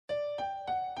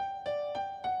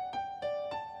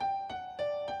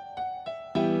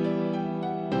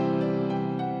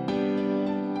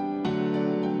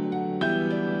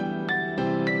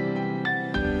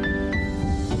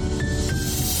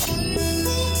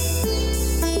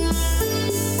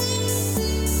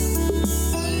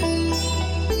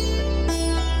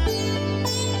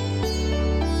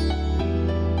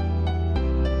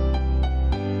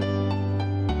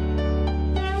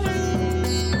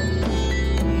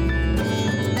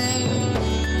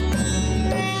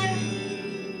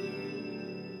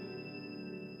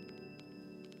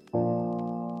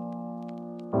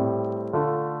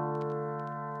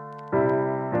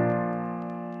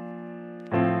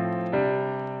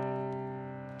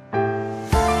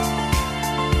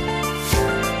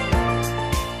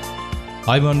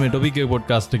Ivan මේ topic එක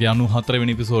podcast එකේ 94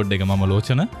 වෙනි එපිසෝඩ් එක මම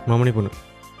ලෝචන මම නිපුණ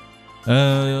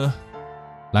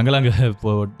ළඟ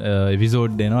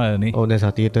එපිසෝඩ් දෙනවා නේ. ඔව් දැන්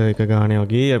සතියට එක ගානේ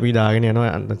වගේ අපි දාගෙන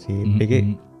යනවා අන්න සීට් එකේ.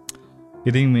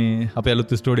 ඉතින් මේ අපේ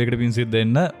අලුත් ස්ටුඩියෝ එකට පින් සිත්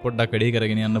දෙන්න පොඩ්ඩක් වැඩේ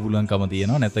කරගෙන යන්න පුළුවන්කම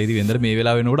තියෙනවා. නැත්නම් ඉතින් වෙන්දර මේ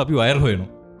වෙලාව වෙනකොට අපි වයර් හොයනවා.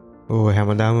 ඔව්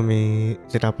හැමදාම මේ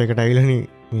සෙටප් එකට අවිලනේ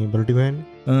මේ බල්ටි හොයන්නේ.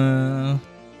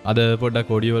 අද පොඩ්ඩක්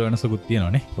ඔඩියෝ වල වෙනසකුත්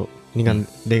තියෙනවා නේ. ඔව් නිකන්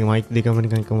දෙක මයික් දෙකම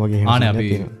නිකන් එකම වගේ ආනේ අපි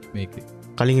මේක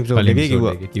කලින් එපිසෝඩ් එකේ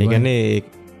කිව්වා. ඒ කියන්නේ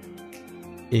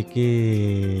ඒකේ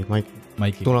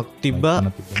මයික් තුනක් තිබ්බා.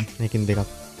 ඒකෙන් දෙකක්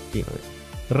තියෙනවා.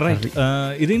 රයිට්.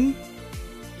 ඉතින්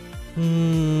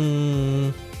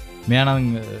මෙයා නම්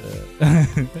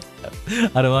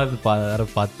අර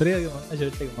පත්‍රය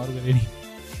ෂර්ට් එක මාරු කරගෙන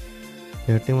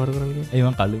ෂර්ට් එක මාරු කරන්නේ. ඒ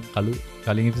මම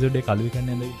කලින් එපිසෝඩ් එකේ කළු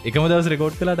විකන්නේ නැද්ද? එකම දවස්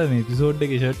රෙකෝඩ් කළාට මේ එපිසෝඩ්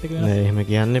එකේ ෂර්ට් එක නෑ එහෙම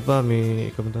කියන්න එපා මේ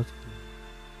එකම දවස්.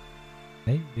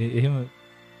 නෑ එහෙම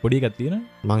පොඩි එකක් තියෙනවා.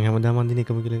 මං හැමදාම අඳින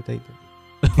එකම කියලා හිතයි.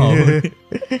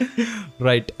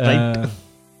 රයිට්.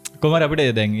 කොහමද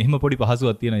අපිට දැන් එහෙම පොඩි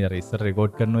පහසුවක් තියෙනවා යාර ඉස්සර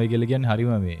රෙකෝඩ් කරනවා කියලා කියන්නේ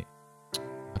හරිම මේ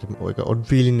ඔයක ඔඩ්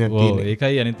ෆීලින් එකක් තියෙනවා.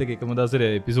 ඒකයි අනිත් එක එකම දවසේ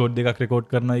එපිසෝඩ් දෙකක් රෙකෝඩ්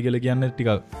කරනවා කියලා කියන්නේ ටිකක්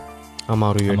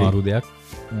අමාරු දෙයක්.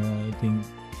 ඉතින්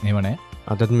එහෙම නෑ.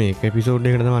 අදත් මේ එක එපිසෝඩ්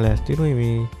එකකට තමයි ලෑස්ති වෙන්නේ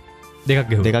මේ දෙකක්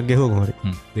ගෙහුවා කොහොමද?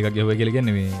 දෙකක් ගෙහුවා කියලා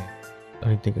කියන්නේ මේ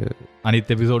අනිත්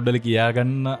එපිසෝඩ් වල කියා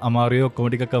ගන්න අමාරුයි ඔක්කොම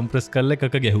ටික කම්ප්‍රෙස් කරලා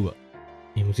එකක ගැහුවා.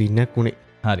 එහෙම සීන් එකක් උනේ.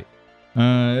 හරි.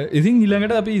 ඉතින්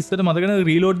ඊළඟට අපි ඉස්සර මතකද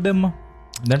රීලෝඩ් දැම්මා.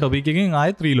 දැන් ටොපික් එකෙන්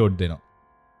ආයෙත් රීලෝඩ් දෙනවා.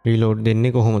 රීලෝඩ්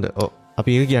දෙන්නේ කොහොමද? ඔව්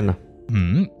අපි ඒක කියන්න.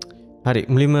 හරි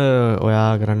මුලින්ම ඔයා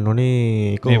කරන්න ඕනේ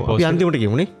අපි අන්තිමට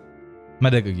කියමුනේ.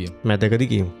 මැදකදී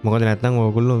කියමු. මොකද නැත්නම්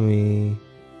ඕගොල්ලෝ මේ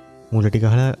මුල ටික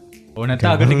අහලා ඕ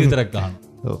නැත්නම් අග ටික විතරක් අහනවා.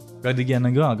 ඔව්. ගදී කියන්න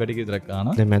ගියා අග ටික විතරක්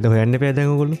අහනවා. දැන් මැද හොයන්න එපා දැන්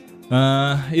ඕගොල්ලෝ.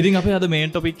 ඉතින් අපේ අද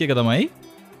මේන් ටොපික් එක තමයි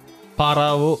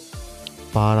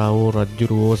පාරාවෝ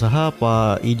රජ්ජුරුවෝ සහ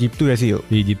ඊජිප්තු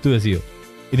වැසියෝ.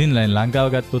 ඉතින් ලංකාව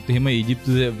ගත්තොත් එහෙම ඊජිප්තු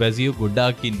වැසියෝ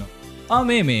ගොඩාක් ඉන්නවා.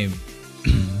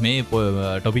 මේ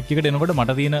ටොපික් එකට එනකොට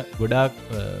මට තියෙන ගොඩාක්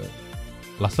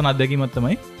ලස්සන අත්දැකීමක්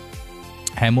තමයි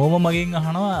හැමෝම මගෙන්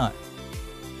අහනවා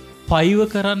පයිව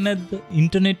කරන්නේ නැද්ද?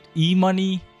 ඉන්ටර්නෙට් ඊමනි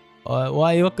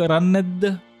ඔයා ඒව කරන්නේ නැද්ද?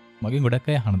 මගෙන් ගොඩක්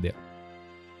අය අහන දෙයක්.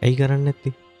 ඇයි කරන්නේ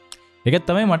නැත්තේ? ඒකත්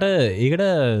තමයි මට ඒකට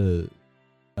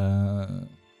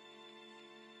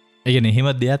ඒකන එහෙම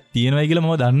දෙයක් තියෙනවා කියලා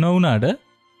මම දන්නවා වුණාට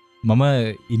මම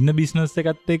ඉන්න බිස්නස්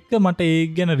එකත් එක්ක මට ඒ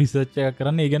ගැන රිසර්ච් එකක්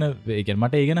කරන්න ඒ ගැන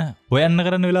මට ඒ ගැන හොයන්න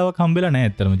කරන්න වෙලාවක් හම්බෙලා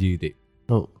නැහැ ඇත්තටම ජීවිතේ.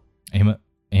 ඔව්. එහෙම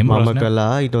මම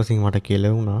කළා ඊට පස්සේ මට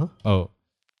කියලා වුණා. ඔව්.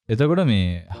 එතකොට මේ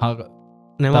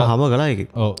නෑ මම හම්බ කළා ඒක.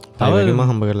 ඔව්. තව මම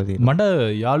හම්බ කරලා තියෙනවා. මට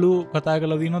යාළුවෝ කතා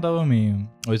කරලා තියෙනවා තව මේ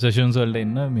ඔය සෙෂන්ස් වලට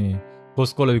එන්න මේ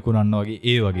කොස්කොල විකුණන්න වගේ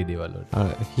ඒ වගේ දේවල් වලට.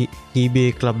 eBay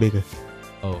club එක.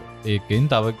 ඔව්. ඒකෙන්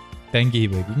තව තැන්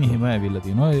කිහිපයකින් එහෙම ඇවිල්ලා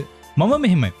තියෙනවා. මම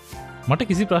මෙහෙමයි. මට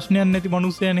කිසි ප්‍රශ්නයක් නැති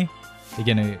මිනිස්සයනේ. ඒ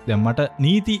කියන්නේ දැන් මට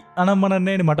නීති අනම්මනක්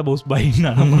නැහැනේ. මට බොස් බයින්න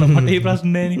අනම්මන මට ඒ ප්‍රශ්න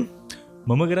නැහැනේ.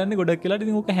 මම කරන්නේ ගොඩක් වෙලාට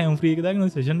ඉතින් ඕක හැම් ෆ්‍රී එක දාගෙන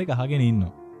ඔය සෙෂන් එක අහගෙන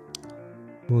ඉන්නවා.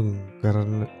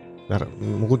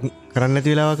 මුකුත් කරන්න නැති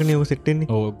වෙලාවකනේ ඔක සෙට් වෙන්නේ.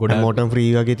 ඔව් ගොඩක් මොටම් ෆ්‍රී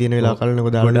වගේ තියෙන වෙලාව කලනකො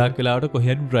දාන්න. ගොඩක් වෙලාවට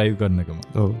කොහෙද ඩ්‍රයිව් කරනකම.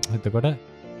 ඔව්. එතකොට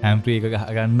හැම් ෆ්‍රී එක ගහ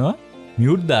ගන්නවා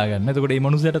මියුට් දාගන්න. එතකොට මේ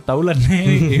මනුස්සයාට තවුලක්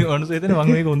නැහැ. ඒ මනුස්සයා හිතන්නේ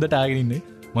මම මේක හොඳට ආගෙන ඉන්නේ.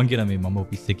 මං කියන මේ මම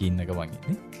ඔෆිස් එකේ ඉන්නක මං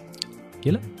ඉන්නේ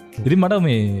කියලා. ඉතින් මට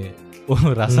මේ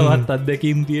රසවත්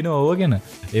අත්දැකීම් තියෙනවා ඕව ගැන.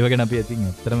 ඒව ගැන අපි ඉතින්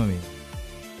ඇත්තටම මේ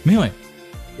මෙහෙමයි.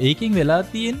 ඒකෙන් වෙලා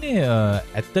තියෙන්නේ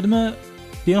ඇත්තටම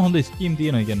තියෙන හොඳ ස්කීම්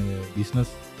තියෙනවා. ඒ කියන්නේ බිස්නස්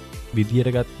විදියට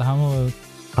ගත්තාම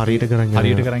හරියට කරන්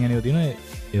යනවා තියෙනවා.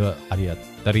 ඒව හරියට.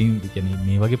 තරින් කියන්නේ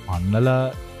මේ වගේ පන්නලා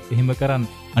එහෙම කරන්න.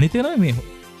 අනිත් එක මේ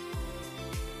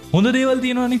හොඳ දේවල්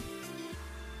තියෙනවානේ.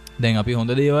 දැන් අපි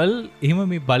හොඳ දේවල් එහෙම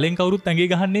මේ බලෙන් කවුරුත්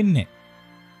ඇඟේ ගහන්නේ නැහැ.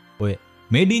 ඔය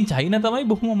මේඩ් ඉන් චයිනා තමයි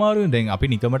බොහොම අමාරුයි. දැන් අපි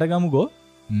නිකමට ගමුකෝ.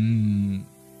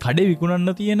 කඩේ විකුණන්න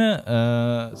තියෙන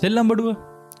සෙල්ලම් බඩුව.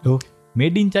 ඔව්.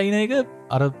 මේඩ් ඉන් චයිනා එක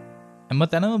අර හැම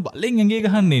තැනම බලෙන් ඇඟේ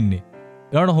ගහන්න ඉන්නේ.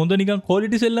 ඒකට හොඳ නිකන්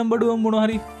ක්වොලිටි සෙල්ලම් බඩුව මොනවා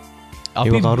හරි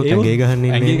අපි කවුරුත් ඇඟේ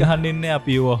ගහන්නේ නැහැ.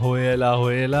 අපි ඒව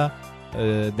හොයලා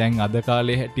දැන් අද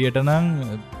කාලේ හැටියට නම්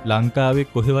ලංකාවේ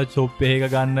කොහෙවත් ෂොප් එකක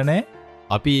ගන්න නැහැ.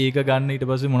 අපි ඒක ගන්න ඊට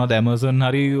පස්සේ මොනවද Amazon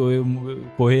හරි ඔය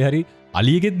කොහේ හරි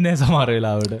අලියෙගෙත් නෑ සමහර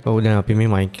වෙලාවට. ඔව් දැන් අපි මේ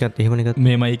මයික් එකත් එහෙමනේ ගත්තේ.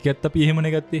 මේ මයික් එකත් අපි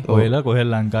එහෙමනේ ගත්තේ. ඔයලා කොහෙල්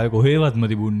ලංකාවේ කොහෙවත්ම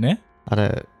තිබුණේ අර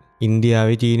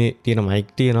ඉන්දියාවේ චීනේ තියෙන මයික්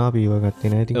තියෙනවා අපි ඒව ගත්තේ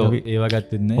නෑ. ඉතින් අපි ඒව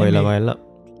ගත්තේ නෑ. ඔයලා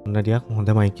ඔන්න ටිකක් හොඳ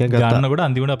මයික් එකක් ගත්තා. ගන්නකොට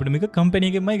අන්තිමට අපිට මේක කම්පැනි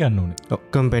එකෙන්මයි ගන්න ඕනේ. ඔව්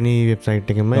කම්පැනි වෙබ්සයිට්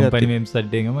එකෙන්මයි ගත්තේ. කම්පැනි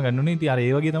වෙබ්සයිට් එකෙන්ම ගන්න ඕනේ. ඉතින් අර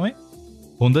ඒ වගේ තමයි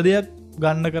හොඳ දෙයක්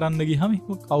ගන්න කරන්න ගියාම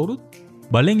කවුරුත්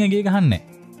බලෙන් ඇඟේ ගහන්නේ නැහැ.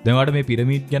 දැන් වාට මේ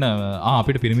පිරමීඩ් ගැන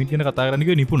අපිට පිරමීඩ් ගැන කතා කරන්න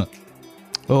කිව්වේ නිපුණ.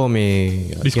 ඕ මේ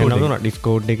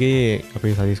ඩිස්කෝඩ් එක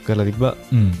අපේ සදිස් කරලා තිබ්බ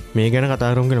මේ ගැන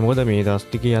කතාරුන්ගෙන මොද මේ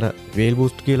දස්ටික අර වේල්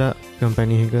බුස්ට් කියලා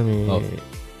කම්පැනික මේ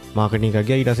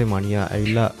මාකටිකගේ ඉටසේ මනිය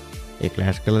ඇවිල්ලා ඒ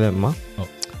ලෑස්් කළ දැම්ම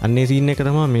අන්නේ සින්න එක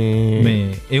තමා මේ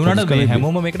ඒවනට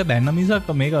හැමෝම මේකට බැන්න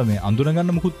මිසක් මේක මේ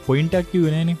අඳුරගන්න මුකුත් පොයින්ටක්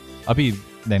වෙනන අපි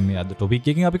දැම අද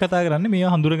ටොපික්කින් අපි කතා කරන්න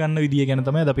මේ හඳුරගන්න විදිිය ගැන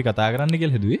තමයි අපි කතා කරන්න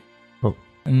කෙල් හැදුවේ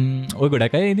ඔය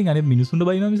ගොඩකයි ඉතින් අන මිනිසුන්ට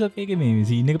බයින මිසක් එක මේ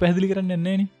සින්න එක පැදිලි කරන්න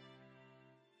න්නේ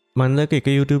මන්දක එක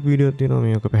YouTube වීඩියෝ තියන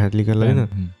මේක පැහැදිලි කරලගෙන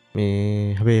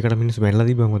මේ හැබේකට මිනිස් බැල්ල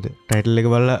තිබමොද ටයිටල් එක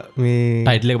බල්ල මේ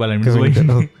ටයිටල එක බලන්න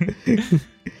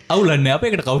අවුලන්න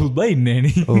අපකට කවුරුත් බයින්නන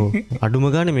අඩුම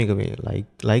ගාන මේක මේ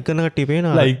ලයි කන කට්ටි පේන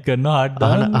ලයි කරන්න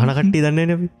හට අනකට්ටි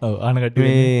දන්න අනකට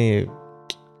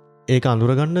ඒක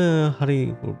අඳුරගන්න හරි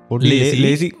පොඩි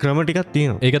ලේසි ක්‍රමටිකත්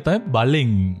තියෙන ඒකතයි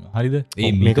බල්ලෙන් හරිද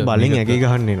මේක බලෙන් ඇගේ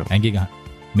ගහන්නනවා ඇගේ ගහ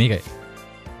මේකයි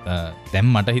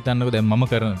දැම් මට හිතන්නක දැම්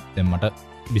මම කරන දැම් මට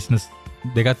බිස්නස්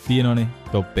දෙකත් තියෙනවනේ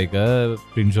ටොප් එක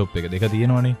ප්‍රින්ශෝප් එක දෙක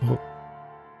තියෙනවනේ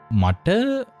මට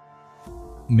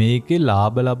මේක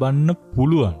ලාබ ලබන්න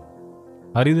පුළුවන්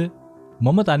හරිද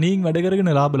මම තනින් වැඩ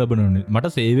කරගෙන ලාබ ලබනනේ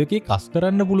මට සේවක කස්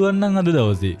කරන්න පුළුවන්න්න අද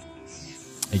දවසේ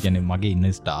එකන මගේ ඉන්න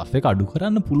ස්ටාෆ් එක අඩු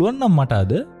කරන්න පුළුවන්නම් මට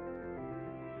අද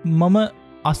මම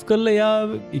අස්කල්ල යා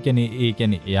එකන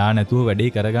ඒකැන එයා නැතුව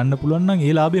වැඩේ කරගන්න පුළුවන්නම්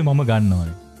ඒ ලාබේ මම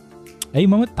ගන්නවන ඇයි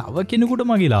මම තව කෙනෙකුට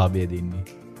මගේ ලාබය දෙන්නේ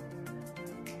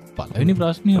පලවෙනි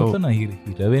ප්‍රශ්නය ඔතන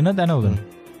හිට වෙන තැනවගන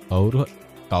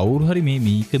කවුරු හරි මේ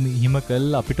මීක හිම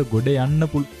කල් අපිට ගොඩ යන්න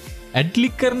පුල්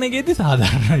ඇඩ්ලික් කරන ගෙති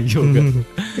සාධාරණ යෝග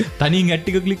තනින්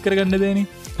ඇට්ටික කලික් කරගන්න දෙන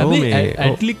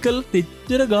ඇට්ලික්කල්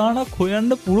තෙච්චර ගානක්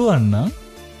හොයන්න පුළුවන්න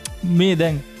මේ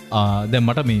දැන් දැන්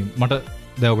මට මේ මට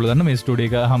දැවකල දන්න මේ ස්ටඩේ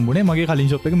එක හම්බුනේ මගේ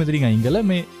කලින් ශොප් එක මෙතරින් අයිංගල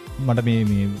මේ මට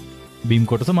මේ බිම්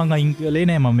කොටස මං අයින් කලේ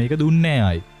නෑ ම මේක දුන්නේ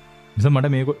අයි නිසා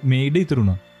මට මේ ඉඩ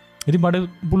ඉතුරුණා ඉති මට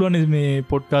පුළුවන් මේ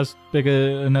පොඩ්කස්ට් එක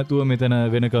නැතුව මෙතන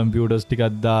වෙන කම්පියුටර්ස්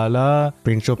ටිකක් දාලා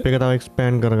පින්ශොප් එක තව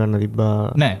එක්ස්පෑන් කරගන්න තිබා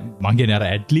නෑ මගේ නර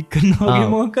ඇඩ්ලික් කරනගේ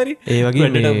මොකරි ඒ වගේ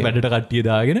වැඩට කට්ටිය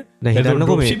දාගෙන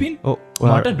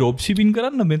මට ඩොප් ශිපින්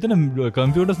කරන්න මෙතන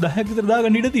කම්පියුටස් දහැකිතර දාග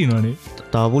නිට තිනනේ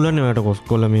තාබුලන්න වැට කොස්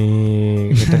කොල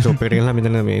මේ චොප්පට කලා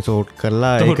මෙතන මේ සෝට්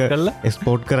කරලා ඒක කරලා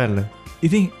ස්පෝට් කරන්න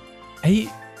ඉතින් ඇයි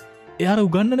එයාර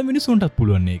උගන්නන මිනිසුන්ටත්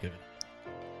පුළුවන්නේ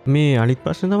එක මේ අනිත්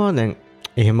ප්‍රශ්න තමා දැන්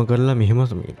එහෙම කරලා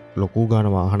මෙහෙමසම ලොකු ගාන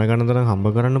වාහන ගණතරම් හම්බ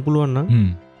කරන්න පුළුවන්න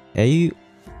ඇයි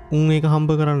උන් ඒක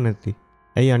හම්බ කරන්න ඇති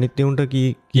ඇයි අනිත්‍යවුන්ට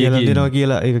කියලා දෙනවා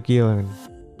කියලා ඒක කියවන්න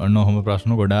ඔන්න හොම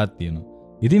ප්‍රශ්න ගොඩාත් තියෙනවා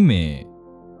ඉතින් මේ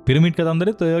පිරමිට්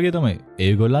කතන්දරෙත් ඔයගේ තමයි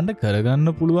ඒගොල්ලන්ට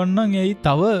කරගන්න පුළුවන්නම් ඇයි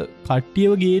තව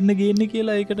කට්ටියව ගේන්න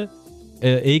කියලා ඒකට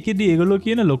ඒකෙද ඒගොල්ලො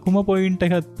කියන ලොකුම පොයින්ට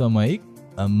එකත් තමයි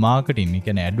මාකටින්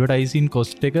එකන ඇඩ්වටයිසින්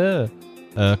කොස්ට් එක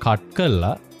කට්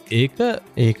කරලා ඒක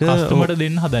කස්ටමට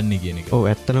දෙන්න හදන්නේ කියන එක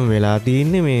ඇත්තනම් වෙලා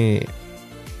තියන්නේ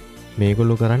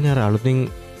මේගොල්ලු කරන්න අර අලුතින්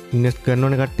ඉන්නස්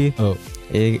කරනවන කට්ටිය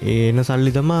ඒන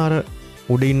සල්ලි තම අර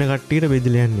උඩ ඉන්න කට්ටියට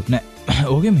බෙදිලයන්නේ නෑ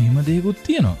ඕගේ මෙහෙම දෙයකුත්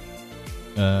තියෙනවා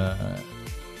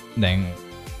දැන්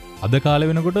අද කාල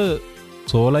වෙනකොට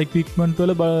සෝලයික්වික්මන්ට්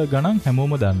වල ගණන්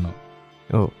හැමෝම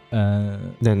දන්නවා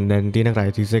දැන් තින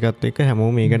ක්‍රයිසිස එකත් එක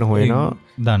හැමෝ මේ ගැන හොයනවා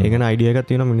දන්න ඒගන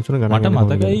අයිඩියගත් තියෙන මිනිසුන ගනට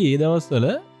මතකයි ඒ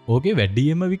දවස්වල ඕකේ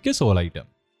වැඩියම වික්ක සෝලයිට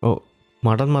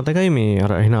මටත් මතකයි මේ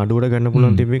අර එන අඩුවට ගන්න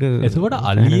පුලන් ටිප එක එසකොට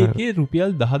අලියගේ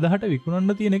රුපියල් 10ට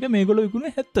විකුණන්න තියෙන එක මේගොල විකුණ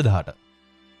 70ට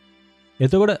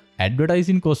එතකොට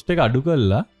ඇඩ්වටයිසින් කොස්ට් එක අඩු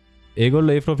කරලා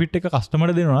ඒගොල්ල ඒ ප්‍රොෆිට් එක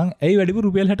කස්ටමට දෙනවා ඇයි වැඩිපුර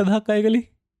රුපියල් 60,000ක් අය කලේ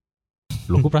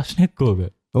ලොකු ප්‍රශ්නයක් ඕක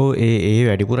ඒ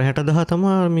වැඩිපුර 60,000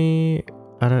 තමා මේ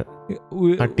අර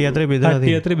කට්ටිය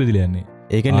අතර බෙදලන්නේ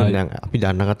ඒක අපි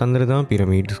දන්න කතන්දර තම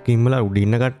පිරමීට් ස්කීම්මල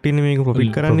උඩින්න කට්ටින මේක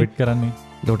පොපිට් කරන්නේ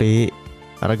දොට ඒ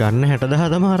අර ගන්න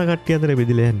 60,000 තම අර කට්ටිය අතර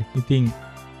බෙදිලයන්න ඉතින්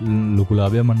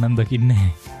ලොකුලාබය මන්නන් දකින්නේ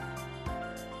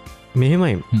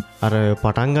මෙහෙමයි අර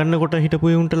පටන් ගන්න කොට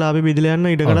හිටපුයුන්ට ලාබ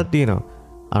බෙදිලයන්න ඉඩකටත්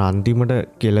තියෙනවා අන්තිමට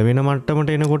කෙලවෙන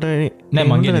මට්ටමට එනකොට නෑ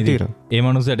මගේ නැතිර ඒ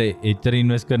මනුසට එච්චර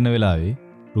ඉන්වස් කරන වෙලාවේ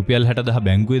රුපියල් 60,000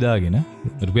 බැංකුවේ දාගෙන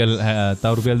රුපියල්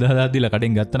තව රුපියල් 10,000 දීලා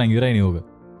කඩෙන් ගත්තා නම් ඉවරයි නේ ඕක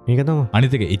මේක තමයි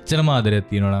අනිත් එක එච්චරම ආදරයක්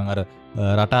තියෙනවා නම් අර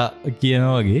රටා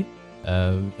කියනවා වගේ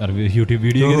අර YouTube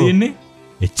වීඩියෝ එක තියෙන්නේ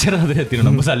එච්චර ආදරයක්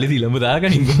තියෙනවා නම් සල්ලි දීලා ඔබ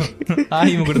දාගනින්න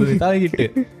ආයි මොකටද තාම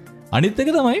කිට්ට අනිත්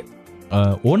එක තමයි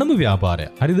ඕනම ව්‍යාපාරය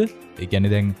හරිද ඒ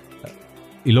කියන්නේ දැන්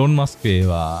ඉලෝන් මස්ක්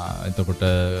වේවා එතකොට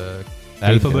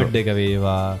ඇල්ෆබෙට් එක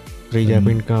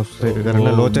වේවා ්‍රීජපින් කාස්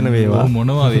කරන්න ලෝචන වේවා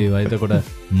මොනවා වේවා එතකොට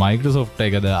මයිකෝසොෆ්ට්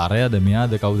එකද අරයද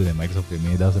මෙයාද කවුද මයිකෝසොෆ්ට්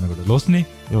මේ දවසනකොට ලොස්නේ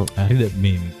හරිද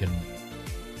මේ කියන්නේ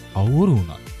අවුරු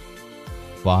වුණා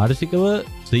වාර්ෂිකව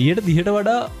 130ට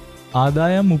වඩා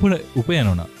ආදායම්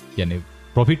උපයනවන කියන්නේ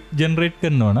ප්‍රොෆිට් ජෙනරේට්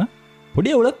කරනවන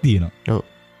පොඩි අවුලක් තියෙනවා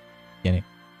කියන්නේ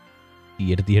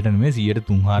තියට මේ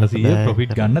 300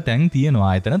 ප්‍රොෆිට් ගන්න තැන්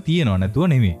තියෙනවා ආයතන තියෙනවා නැතුව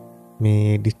නෙමේ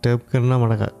මේ ඩිස්ටර්බ් කරන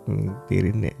මට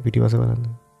තේරෙන්නේ පිටිපස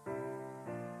බලන්න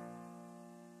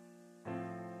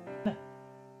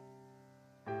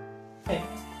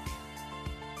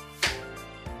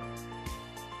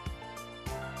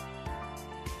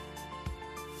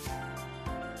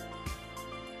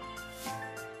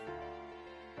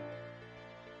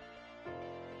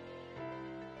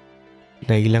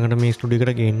ඊළඟට මේ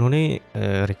ස්ටුඩිකට ගන්න ඕනේ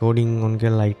රෙකෝඩිං ඔන්ක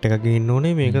ලයිට් එක ගන්න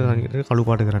ඕනේ මේක කළු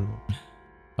පාට කරන්න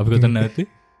අපි කොතන්න ඇති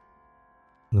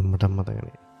මටම් මතගන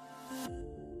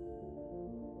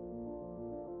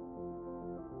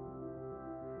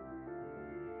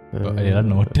එලා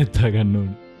නොට එත්තා ගන්න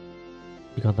ඕන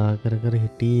කතා කර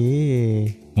හිටියේ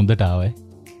මුදටාවයි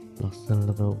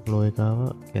ලස්සනට ලෝ එකාව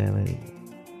කෑවයි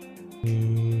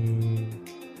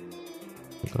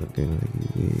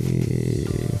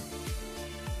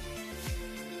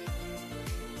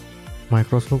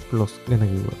මයිකෝසොෆ් ලොස් ගැන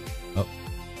කිව්වා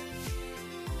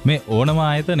මේ ඕනම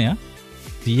ආයතනය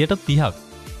 30ක්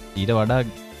ඊට වඩා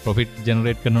පොෆිට්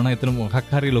ජනරේට් කරනවන එතන මොකක්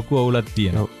හරි ලොකු අවුලක්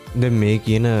තියෙනවා දැන් මේ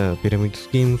කියන පිරමිඩ්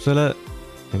ස්කීම්ස් වල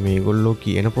මේ ගොල්ලෝ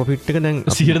කියන ප්‍රොෆිට් එක දැන්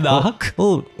 100,000ක්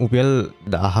ඔව් උපයල්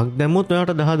 1000ක් දැම්මොත්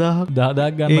ඔයාට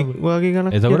 10000ක් ගන්න වගේ ගන්න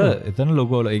එතකොට එතන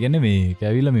ලොකු අවුල. ඒ කියන්නේ මේ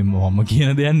කැවිලා මේ මම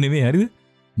කියන දෙයක් නෙමෙයි හරිද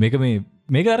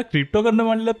මේක අර ක්‍රිප්ටෝ කරන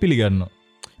මණ්ඩලයක් පිළිගන්නවා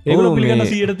ඒගොල්ලෝ පිළිගන්න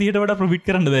 100ට වඩා ප්‍රොෆිට්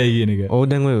කරන්න බෑ කියන එක. ඔව්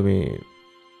දැන් ඔය මේ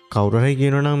කවුරුහරි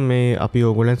කියනනම් මේ අපි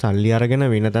ඕගොල්ලන් සල්ලි අරගෙන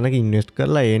වෙන තැනක ඉන්වෙස්ට්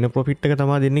කරලා ඒන ප්‍රොෆිට් එක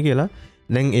තමයි දෙන්නේ කියලා.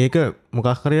 දැන් ඒක මොකක්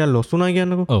හරි ලොස් වුණා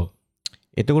කියන්නකෝ. ඔව්.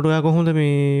 එතකොට ඔයා කොහොමද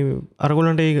මේ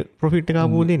අරගොල්ලන්ට ඒ ප්‍රොෆිට් එක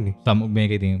ආපුව දෙන්නේ?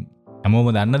 මේක ඉතින් හැමෝම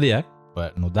දන්න දෙයක්.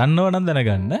 නොදන්නව නම්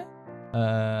දැනගන්න.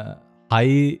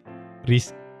 හයි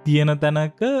රිස්ක් තියෙන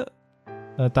තැනක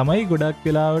තමයි ගොඩක්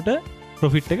වෙලාවට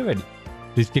ප්‍රොෆිට් එක වැඩි.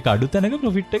 රිස්ක් එක අඩු තැනක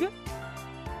ප්‍රොෆිට් එක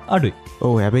අඩුයි.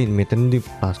 ඔව් හැබැයි මෙතනදි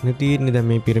ප්‍රශ්නේ තියෙන්නේ දැන්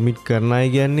මේ පිරමිඩ් කරන අය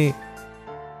කියන්නේ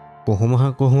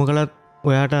කොහොම කළත්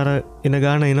ඔයාට අර එන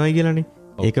ගාන එනවයි කියලානේ.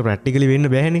 ඒක ප්‍රැක්ටිකලි වෙන්න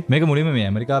බෑනේ. මේක මුලින්ම මේ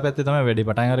ඇමරිකා පැත්තේ තමයි වැඩි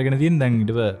පටන් අරගෙන තියෙන්නේ. දැන්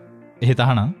ඊට එහෙ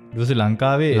තහනම් ඊට පස්සේ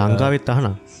ලංකාවේ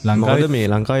තහනම්. ලංකාවේ මේ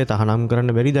ලංකාවේ තහනම්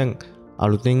කරන්න බැරි දැන්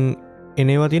අලුතෙන්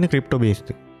එනවා තියෙන ක්‍රිප්ටෝ බේස්ඩ්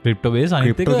ක්‍රිප්ටෝ බේස්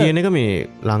අනිත් එක කියන එක මේ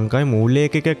ලංකාවේ මූල්‍ය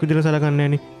එකක් විදිහට සලකන්නේ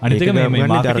නැහනේ. අනිත් එක මේ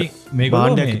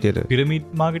මාකටිං පිරමිඩ්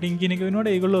මාකටිං කියන එක වෙනකොට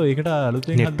ඒගොල්ලෝ ඒකට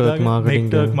අලුතෙන් නෙට්වර්ක්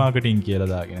මාකටිං කියලා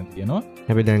දාගෙන තියෙනවා.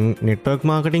 හැබැයි දැන් නෙට්වර්ක්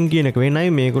මාකටිං කියන එක වෙනයි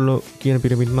මේගොල්ලෝ කියන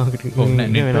පිරමිඩ් මාකටිං. ඔව්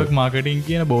නෙට්වර්ක් මාකටිං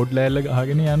කියන බෝඩ් ලෑල්ල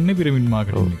ගහගෙන යන්නේ පිරමිඩ්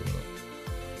මාකටිං එක.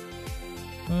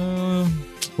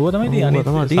 ඕක තමයි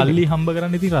තියෙන්නේ. සල්ලි හම්බ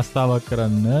කරන්න ඉතින් රස්තාවක්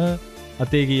කරන්න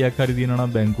අතේ කීයක් හරි දිනනවා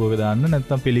නම් බැංකුවක දාන්න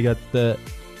නැත්නම් පිළිගත්ත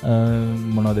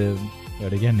මොනවද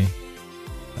වැඩ කියන්නේ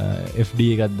FD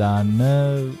එකක් දාන්න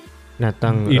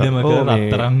නැත්තම් ඉඩමක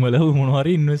රත්තරන් වල මොනවා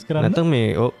හරි ඉන්වෙස්ට් කරන්න නැත්තම්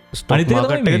මේ ස්ටොක්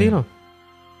මාකට් එක තියෙනවා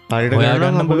හරියට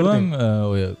ගන්න පුළුවන්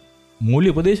ඔය මූල්‍ය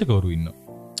උපදේශකවරු ඉන්නවා.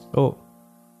 ඔව්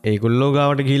ඒගොල්ලෝ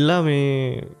ගාවට ගිහිල්ලා මේ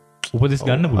උපදෙස්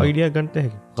ගන්න පුළුවන් අයිඩියා ගන්න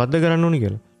හැකි. මොකද්ද කරන්න ඕනි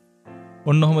කියලා.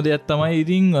 ඔන්න ඔහොම දෙයක් තමයි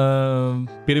ඉතින්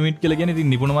පිරමිඩ් කියලා කියන්නේ ඉතින්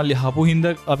නිපුණ මල්ලි හපු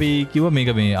හින්දා අපි කිව්ව මේක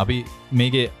මේ අපි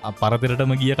මේකේ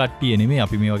පරතරටම ගිය කට්ටිය නෙමෙයි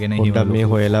අපි මේවා ගැන මේ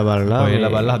හොයලා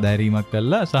බලලා හදාරීමක්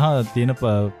කළා සහ තියෙන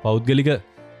පෞද්ගලික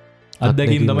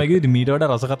අත්දැකීම් තමයි කිව්වේ. ඉතින් මීට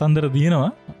වඩා රස කතන්දර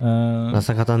තියෙනවා.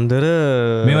 රස කතන්දර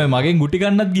මේ මගෙන් ගුටි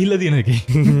ගන්නත් ගිහිල්ලා තියෙන එකේ.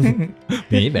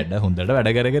 මේ වැඩ හොඳට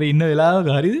වැඩ කර ඉන්න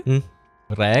වෙලාවක හරිද?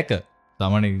 රෑක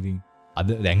සාමාන්‍ය ඉතින් අද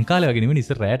දැන් කාලේ වගේ නෙමෙයි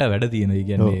ඉස්සර රෑට වැඩ තියෙනවා. ඒ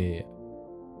කියන්නේ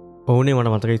ඕනේ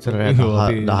මට මතක ඉස්සර 10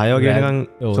 වගේ නිකන්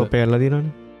සොප් එකලා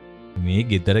දිනවනේ. මේ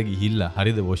ගෙදර ගිහිල්ලා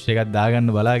හරිද වොෂ් එකක් දාගන්න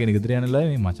බලාගෙන ගෙදර යනලා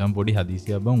මේ මචං පොඩි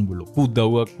හදිසියක් බං උඹ ලොකු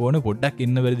උදව්වක් ඕනේ පොඩ්ඩක්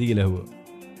ඉන්න බැරිද කියලා ඇහුවා.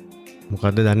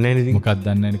 මොකද්ද දන්නේ නැහැ නේද? මොකක්ද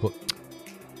දන්නේ නැහැ නේ.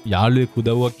 යාළුවෙක්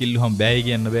උදව්වක් කිල්ලුවම බෑයි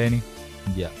කියන්න බෑනේ.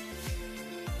 ගියා.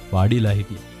 වාඩිලා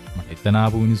හිටියා. මට එතන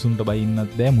ආපු මිනිසුන්ට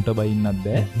බයින්නත් බෑ මුට බයින්නත්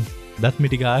බෑ. දත්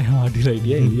මිටි ගාය වාඩිලා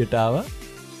හිටියා එළියට ආවා.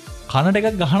 කනට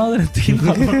එකක් ගහනවද නැත්නම්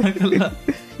කළා.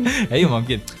 ඇයි මම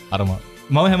කියන්නේ අර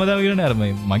මම හැමදාම කියනනේ අර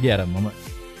මගේ අර මම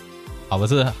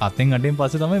අවස 7න් 8න්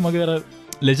පස්සේ තමයි මගේ අර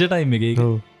ලෙජර් ටයිම් එකේ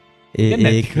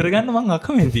ඒක කරගන්න මං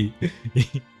අකමැති.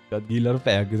 ඒකත් ගිහලා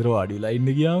පැයක් විතර වාඩිලා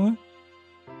ඉන්න ගියාම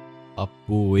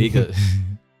අප්පෝ ඒක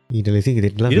ඊට ලෙසින්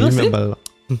ගෙදරලා ෆිල්ම් එක බලලා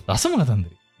රසම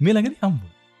කතන්දරේ මේ ළඟදී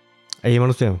හම්බුනේ. ඒ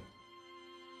මනුස්සයා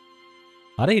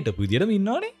අර හිටපු විදියටම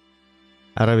ඉන්නවනේ.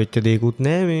 අර වෙච්ච දේකුත්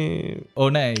නෑ මේ ඕ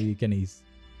නෑ ඒ කියන්නේ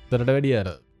ඉස්සරට වැඩිය අර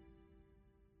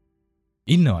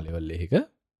ඉන්නවා ලෙවල් එක.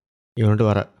 ඒ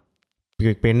වුණාට අර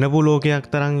පෙන්නපු ලෝකයක්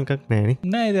තරම් එකක් නෑනේ.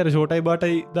 නෑ ඒ අර ෂෝටයි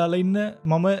බාටයි දාලා ඉන්න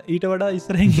මම ඊට වඩා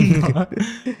ඉස්සරහින් ඉන්නවා.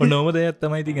 ඔන්නෝම දෙයක්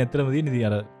තමයි ඉතින් ඇත්තටම තියෙන්නේ. ඉතින්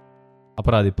අර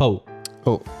අපරාධි පව්.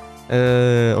 ඔව්.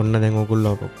 ඔන්න දැන්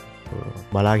ඔයගොල්ලෝ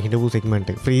බලාගෙන හිටපු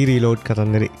සෙග්මන්ට් එක ෆ්‍රී රීලෝඩ්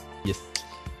කතන්දරේ. yes.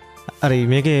 අරි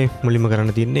මේක මුලිම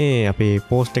කරන්න තින්නේ අපේ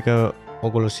පෝස්ට් එක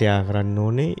ඔගොලොසයා කරන්න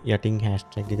ඕනේ යටින්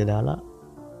හැස්ටැක් එක දාලා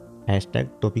හැස්ටැක්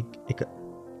ටොපික් එක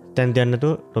තැන් දෙන්නතු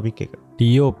ටොපික් එක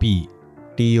TOP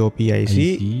TOPIC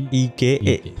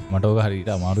EKA මටෝක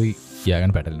හරිට අමාරුයි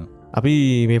කියගන්න පැටලන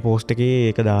අපි මේ පෝස්ට් එක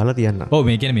එක දාලා තියන්න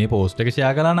මේක මේ පෝස්ට් එක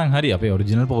ෂයා කරන හරි අප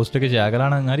ඔරිජිනල් පෝස්ට් එක ෂයා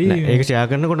කරන හරි ඒක ෂයා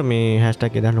කරනකොට මේ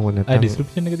හැස්ටැක් දන්න හොඳ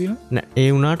ඩිස්ක්‍රිප්ෂන් එක තියෙන නෑ ඒ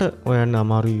වුණාට ඔයන්න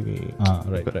අමාරුයි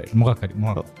මොකක් හරි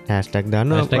මොක හැස්ටැක්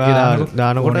දාන්න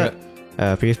දානකොට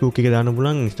ෆේස්බුක් එක දාන්න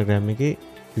පුලන් ඉස්ටග්‍රම් එක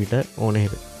විට ඕන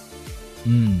හෙක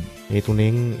ඒ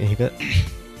තුනෙන් ඒක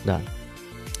දාන්න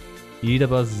ඊට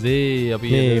පස්සේ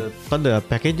අපි පද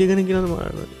පැකෙජ්ජ ගැන කියන්න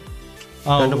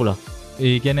ගන්න පුලා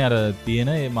ඒ කියන අර තියෙන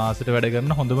මාසට වැඩ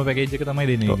කරන්න හොඳම පැකේජ් එක තමයි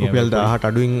දෙන්නේ රුපියල් 10ට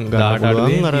අඩුවෙන්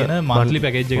ගන්න මන්ත්ලි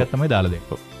පැකේජ් එකක් තමයි දාලා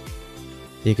දෙන්නේ.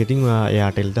 ඒක ඉතින්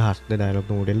එයාටෙල්ද හස්ද ඩයලොග්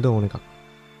මොඩෙල්ද ඕන එකක්.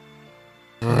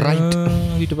 රයිට්.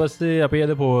 ඊට පස්සේ අපි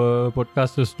අද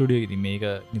පොඩ්කාස්ට් ස්ටුඩියෝ ඉතින් මේක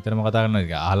නිතරම කතා කරනවා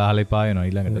ඒක අහලා එපා වෙනවා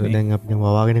ඊළඟට. දැන් අපි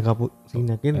වවාගෙන කපු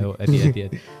සීන් එකක් එන්නේ. ඔව්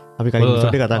ඇති. අපි කලින්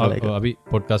එපිසෝඩ් එක කතා කළා ඒක. අපි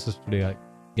පොඩ්කාස්ට් ස්ටුඩියෝ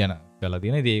ගැන කරලා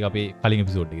තියෙන. ඉතින් ඒක අපි කලින්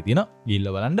එපිසෝඩ් එකේ තියෙනවා.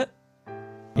 ගිහිල්ලා බලන්න.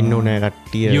 ඉන්න ඕනෑ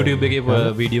කට්ටිය YouTube එක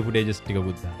වීඩියෝ ෆුටේජස් ටික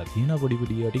පුද්දාලා තියෙනවා පොඩි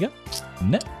පොඩි ඒවා ටික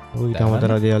ඉන්න ඔය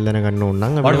තමතර දේවල් දැනගන්න ඕන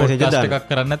නම් අපිට මෙසේජ් එකක්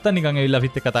කරන්න නැත්නම් නිකන් ඇවිල්ලා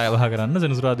අපිත් එක්ක කතා බහ කරන්න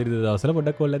සෙනසුරාදා ඉරිදා දවසල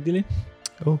පොඩ්ඩක් කෝල් එකක් දීලා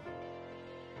ඔව්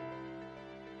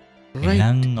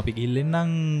එහෙනම් අපි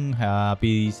ගිහිල්ලෙන්නම්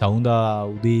අපි සවුන්දා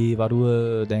උදේ වරුව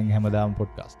දැන් හැමදාම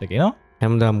පොඩ්කාස්ට් එක එනවා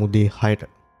හැමදාම උදේ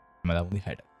 6ට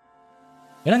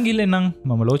එහෙනම් ගිහිල්ලෙන්නම්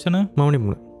මම ලෝචන මම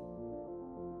නිමුණ